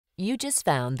You just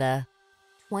found the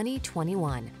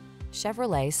 2021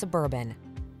 Chevrolet Suburban.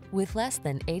 With less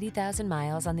than 80,000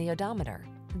 miles on the odometer,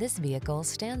 this vehicle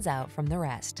stands out from the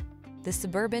rest. The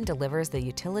Suburban delivers the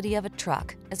utility of a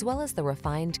truck, as well as the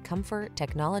refined comfort,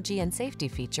 technology, and safety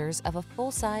features of a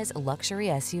full-size luxury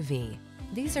SUV.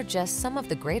 These are just some of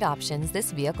the great options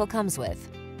this vehicle comes with: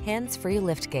 hands-free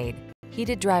liftgate,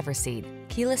 heated driver's seat,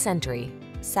 keyless entry,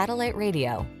 satellite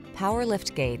radio, power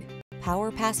liftgate, power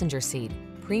passenger seat,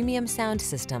 premium sound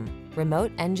system, remote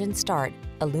engine start,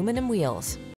 aluminum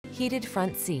wheels, heated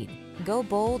front seat. Go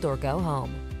bold or go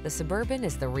home. The Suburban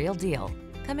is the real deal.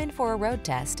 Come in for a road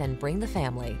test and bring the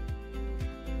family.